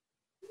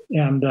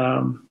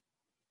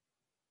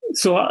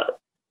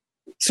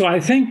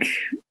I think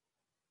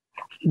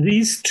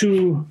these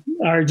two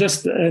are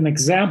just an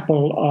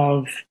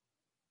example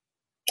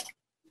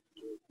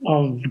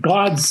of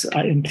God's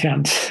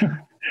intent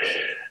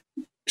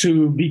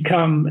to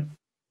become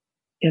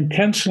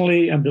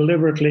intentionally and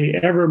deliberately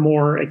ever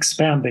more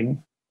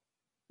expanding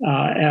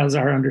as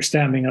our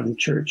understanding of the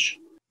church,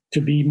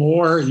 to be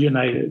more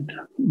united,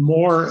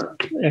 more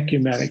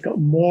ecumenical,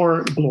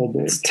 more global.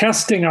 It's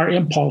testing our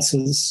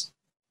impulses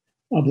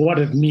of what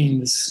it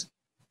means,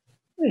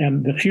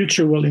 and the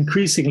future will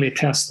increasingly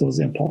test those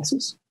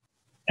impulses.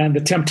 And the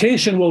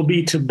temptation will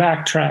be to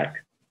backtrack.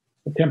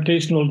 The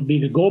temptation will be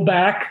to go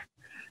back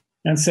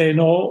and say,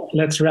 no,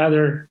 let's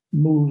rather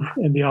move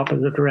in the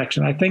opposite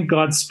direction. I think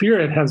God's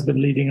Spirit has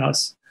been leading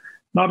us,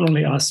 not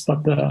only us,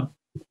 but the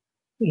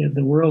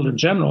world in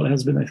general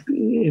has been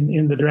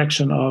in the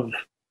direction of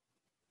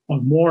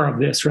more of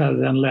this rather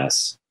than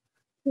less.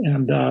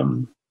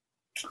 And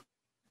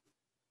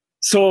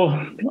so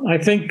I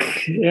think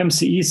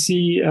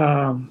MCEC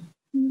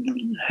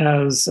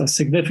has a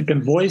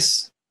significant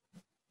voice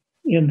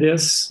in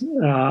this.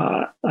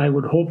 I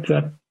would hope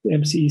that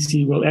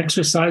MCEC will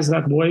exercise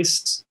that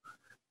voice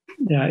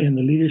in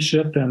the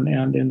leadership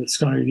and in its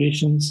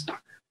congregations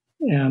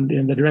and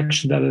in the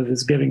direction that it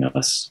is giving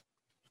us,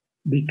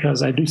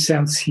 because I do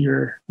sense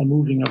here a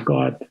moving of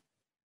God.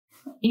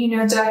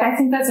 Jack, I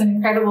think that's an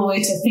incredible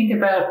way to think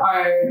about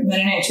our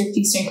Mennonite Church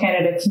Eastern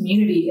Canada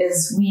community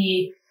is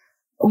we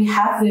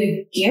have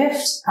the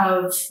gift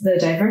of the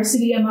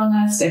diversity among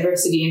us,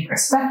 diversity in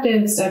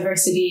perspectives,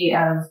 diversity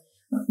of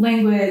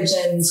language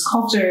and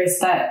cultures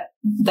that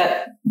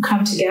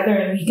come together,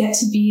 and we get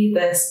to be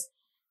this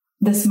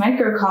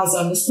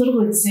microcosm, this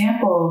little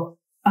example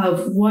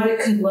of what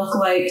it could look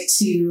like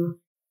to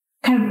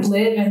kind of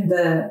live in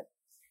the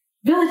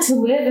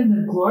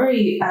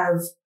glory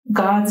of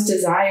God's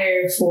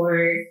desire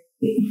for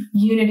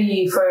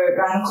unity, for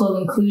radical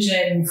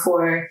inclusion,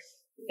 for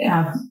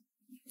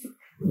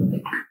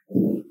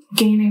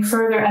gaining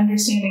further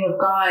understanding of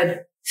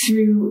God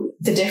through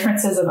the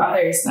differences of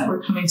others that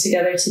we're coming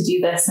together to do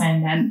this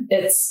in. And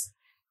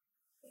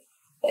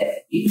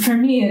for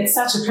me, it's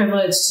such a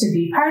privilege to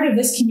be part of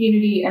this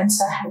community and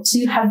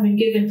to have been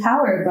given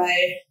power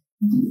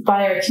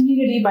by our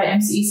community, by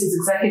MCEC's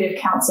Executive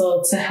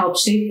Council, to help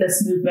shape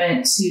this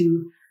movement,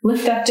 to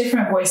lift up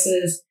different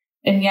voices,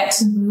 and yet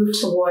to move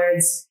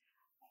towards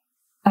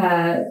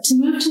a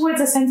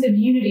sense of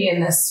unity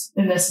in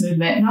this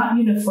movement, not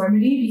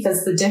uniformity,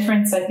 because the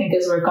difference, I think,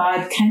 is where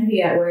God can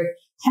be at work,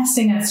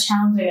 testing us,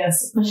 challenging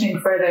us, pushing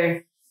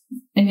further,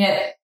 and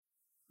yet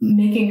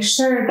making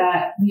sure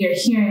that we are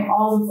hearing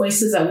all the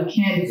voices that we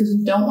can, because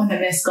we don't want to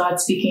miss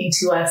God speaking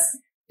to us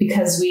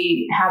because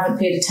we haven't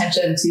paid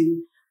attention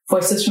to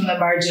voices from the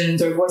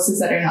margins or voices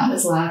that are not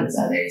as loud as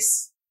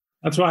others.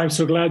 That's why I'm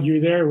so glad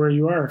you're there where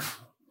you are.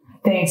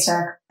 Thanks,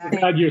 Jack. I'm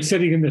glad you're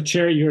sitting in the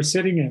chair you're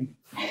sitting in.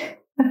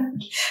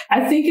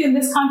 I think in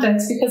this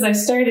context, because I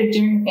started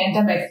during the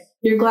pandemic,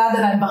 you're glad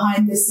that I'm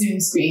behind this Zoom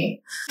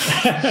screen.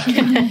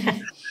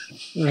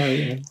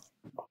 Right.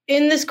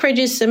 In this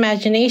Courageous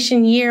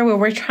Imagination year where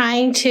we're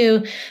trying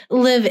to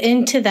live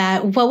into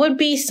that, what would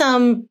be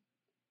some,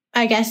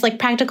 I guess, like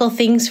practical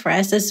things for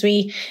us as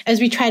we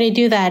try to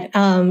do that?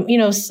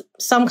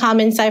 Some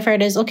comments I've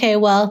heard is, okay,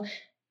 well,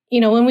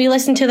 when we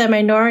listen to the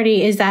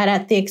minority, is that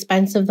at the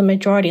expense of the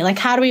majority? Like,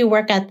 how do we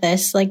work at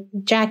this? Like,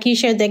 Jackie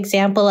shared the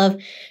example of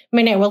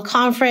Mennonite World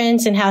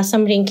Conference and how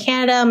somebody in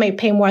Canada might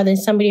pay more than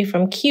somebody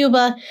from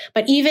Cuba.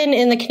 But even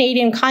in the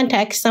Canadian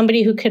context,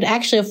 somebody who could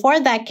actually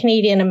afford that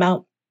Canadian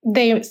amount,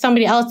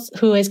 somebody else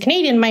who is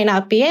Canadian might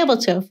not be able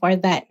to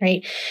afford that,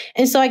 right?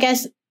 And so I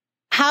guess,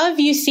 how have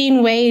you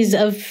seen ways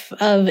of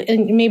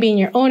maybe in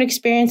your own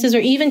experiences or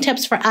even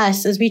tips for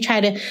us as we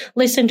try to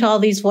listen to all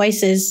these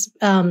voices?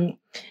 How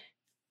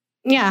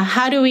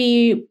do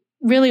we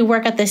really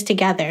work at this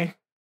together?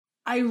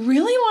 I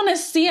really want to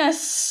see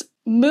us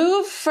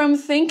move from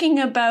thinking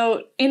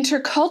about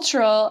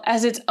intercultural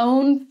as its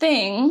own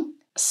thing,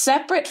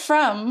 separate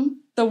from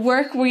the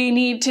work we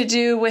need to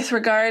do with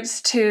regards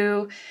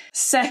to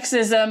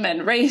sexism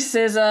and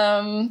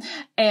racism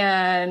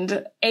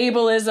and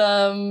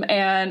ableism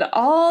and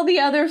all the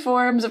other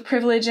forms of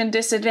privilege and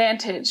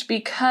disadvantage,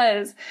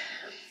 because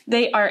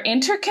they are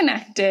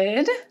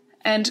interconnected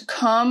and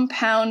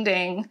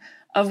compounding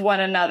of one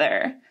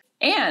another.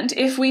 And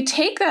if we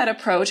take that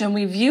approach and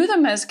we view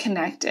them as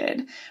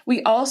connected,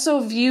 we also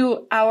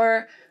view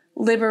our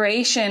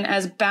liberation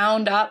as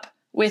bound up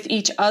with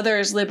each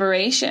other's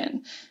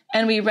liberation.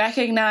 And we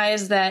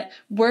recognize that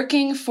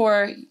working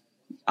for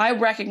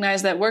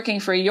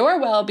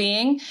your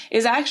well-being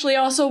is actually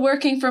also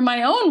working for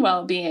my own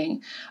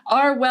well-being.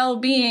 Our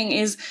well-being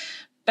is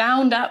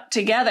bound up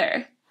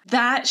together.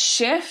 That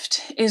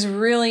shift is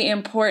really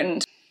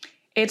important.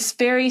 It's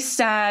very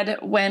sad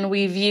when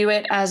we view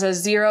it as a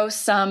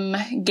zero-sum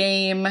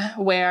game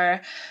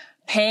where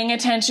paying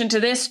attention to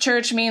this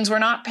church means we're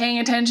not paying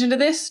attention to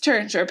this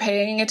church, or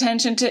paying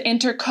attention to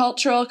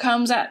intercultural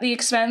comes at the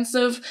expense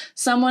of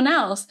someone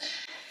else.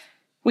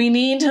 We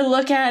need to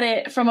look at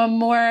it from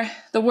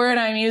the word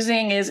I'm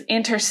using is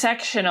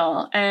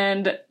intersectional,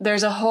 and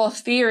there's a whole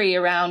theory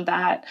around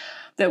that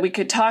we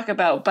could talk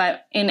about.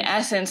 But in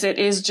essence, it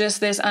is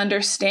just this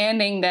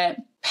understanding that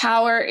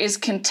power is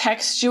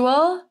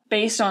contextual,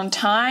 based on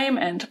time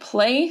and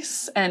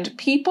place and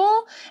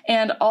people,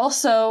 and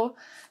also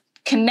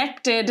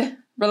connected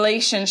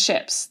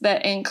relationships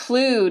that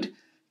include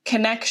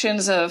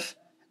connections of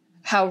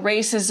how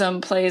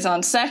racism plays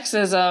on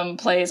sexism,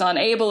 plays on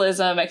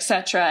ableism,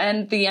 etc.,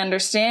 and the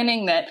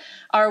understanding that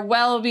our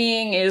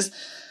well-being is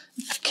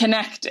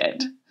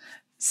connected.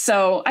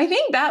 So I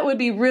think that would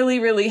be really,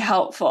 really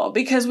helpful,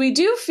 because we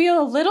do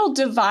feel a little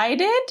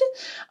divided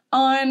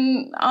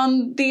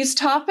on these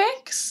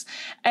topics,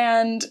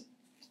 and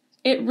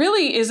it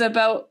really is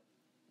about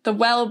the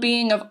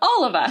well-being of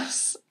all of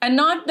us. And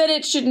not that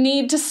it should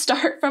need to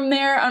start from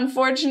there,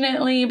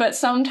 unfortunately, but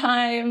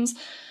sometimes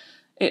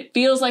it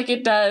feels like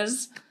it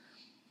does.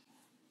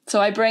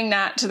 So I bring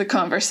that to the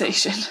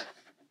conversation.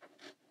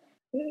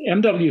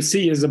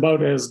 MWC is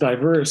about as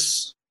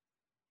diverse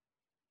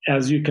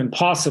as you can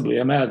possibly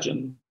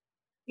imagine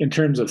in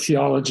terms of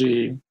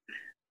theology,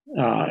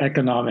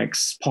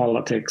 economics,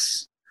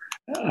 politics.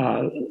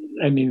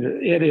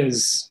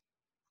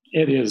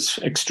 It is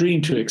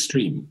extreme to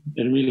extreme.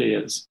 It really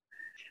is.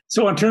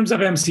 So in terms of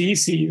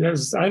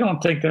MCEC, I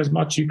don't think there's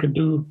much you can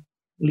do,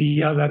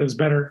 Leah, that is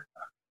better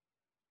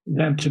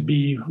than to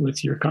be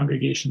with your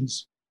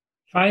congregations.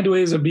 Find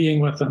ways of being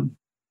with them.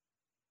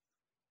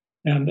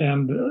 And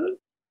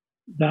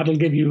that'll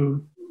give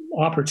you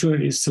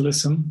opportunities to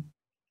listen.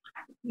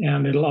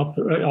 And it'll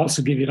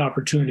also give you an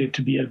opportunity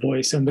to be a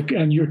voice.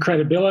 And your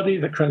credibility,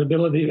 the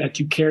credibility that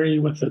you carry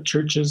with the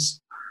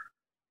churches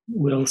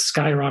will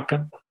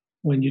skyrocket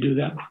when you do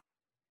that.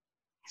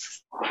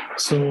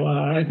 So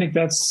I think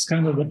that's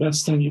kind of the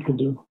best thing you can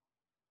do.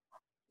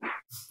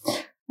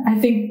 I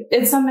think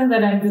it's something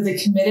that I'm really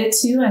committed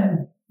to.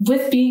 And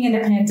with being in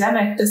a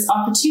pandemic, this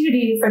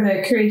opportunity for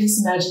the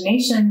Courageous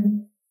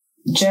Imagination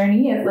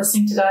journey of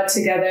listening to God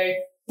together,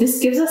 this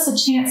gives us a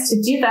chance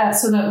to do that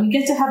so that we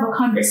get to have a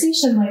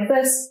conversation like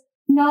this,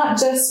 not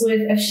just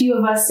with a few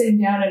of us sitting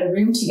down in a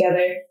room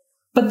together,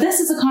 but this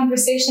is a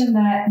conversation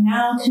that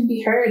now can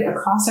be heard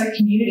across our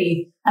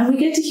community. And we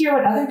get to hear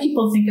what other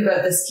people think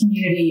about this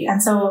community.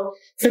 And so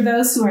for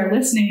those who are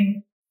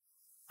listening,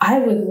 I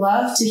would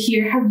love to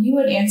hear how you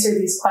would answer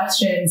these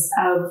questions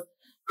of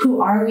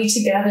who are we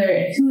together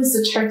and who is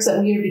the church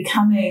that we are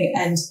becoming,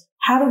 and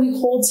how do we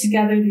hold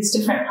together these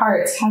different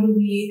parts? How do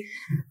we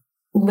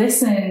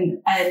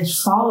listen and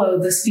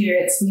follow the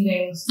Spirit's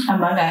leading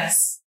among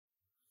us?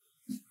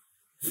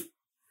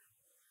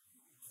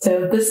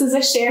 So this is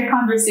a shared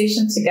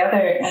conversation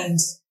together, and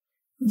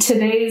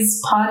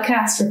today's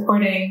podcast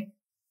recording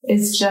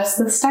is just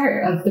the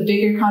start of the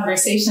bigger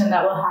conversation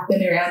that will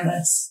happen around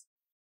this.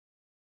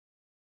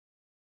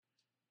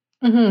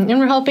 Mm-hmm. And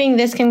we're hoping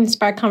this can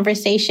spark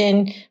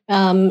conversation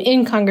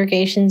in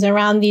congregations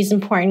around these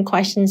important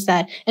questions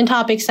and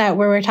topics that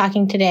we're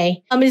talking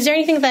today. Is there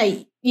anything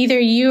that either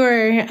you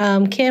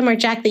or Kim or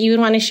Jack that you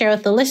would want to share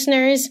with the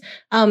listeners?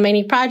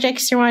 Any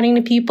projects you're wanting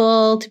the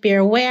people to be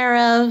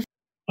aware of?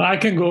 I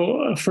can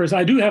go first.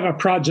 I do have a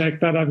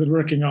project that I've been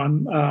working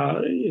on.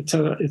 It's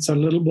a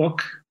little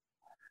book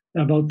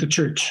about the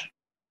church,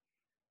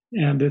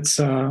 and it's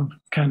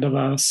kind of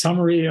a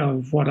summary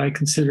of what I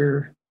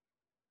consider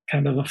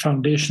kind of a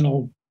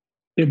foundational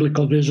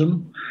biblical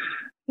vision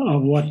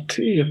of what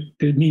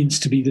it means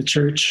to be the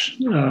church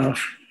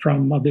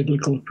from a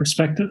biblical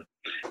perspective.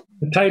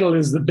 The title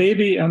is The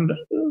Baby and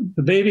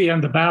the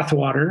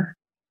Bathwater,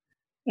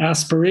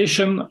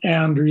 Aspiration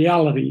and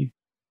Reality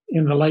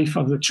in the Life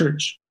of the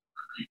Church.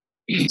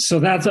 So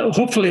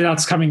hopefully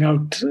that's coming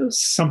out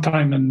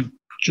sometime in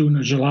June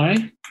or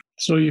July.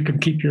 So you can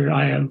keep your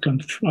eye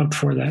out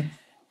for that.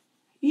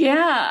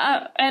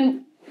 Yeah,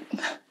 and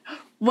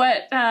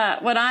what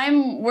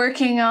I'm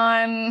working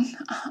on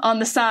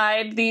the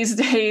side these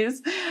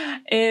days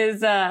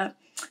is a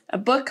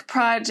book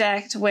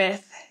project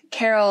with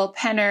Carol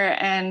Penner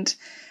and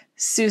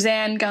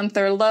Suzanne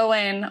Gunther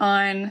Lowen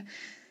on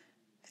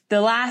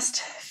the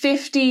last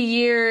 50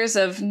 years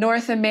of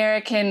North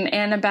American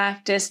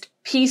Anabaptist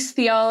peace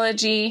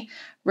theology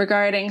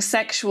regarding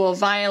sexual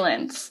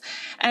violence.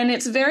 And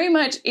it's very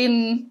much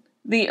in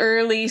the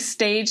early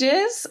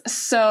stages,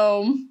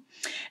 so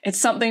it's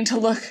something to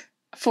look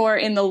for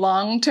in the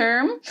long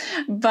term.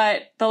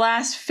 But the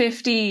last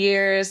 50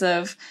 years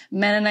of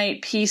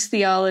Mennonite peace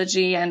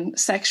theology and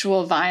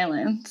sexual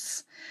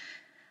violence.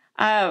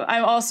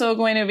 I'm also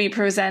going to be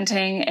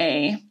presenting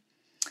a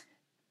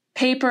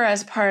paper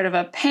as part of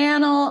a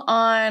panel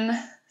on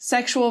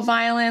sexual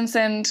violence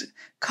and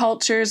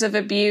cultures of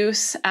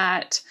abuse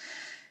at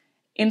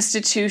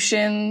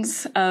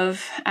institutions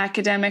of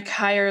academic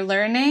higher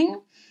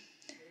learning.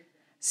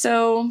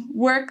 So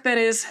work that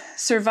is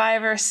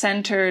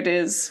survivor-centered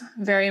is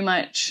very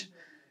much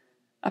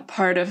a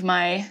part of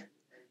my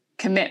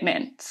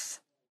commitments.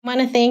 I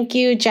want to thank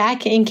you,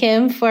 Jack and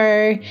Kim,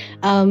 for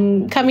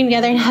coming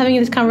together and having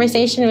this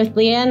conversation with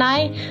Leah and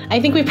I. I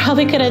think we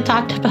probably could have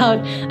talked about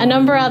a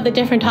number of the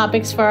different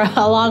topics for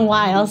a long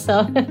while.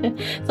 So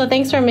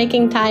thanks for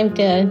making time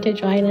to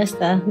join us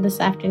this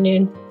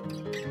afternoon.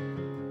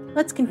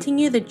 Let's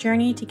continue the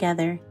journey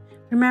together,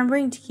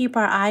 remembering to keep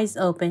our eyes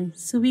open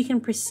so we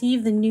can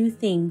perceive the new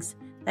things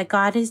that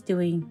God is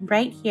doing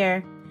right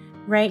here,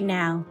 right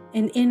now,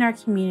 and in our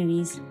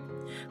communities.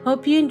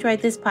 Hope you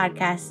enjoyed this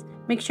podcast.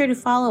 Make sure to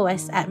follow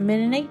us at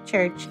Mennonite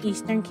Church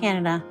Eastern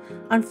Canada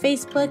on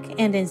Facebook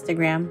and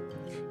Instagram,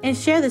 and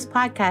share this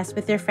podcast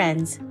with your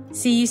friends.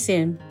 See you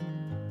soon.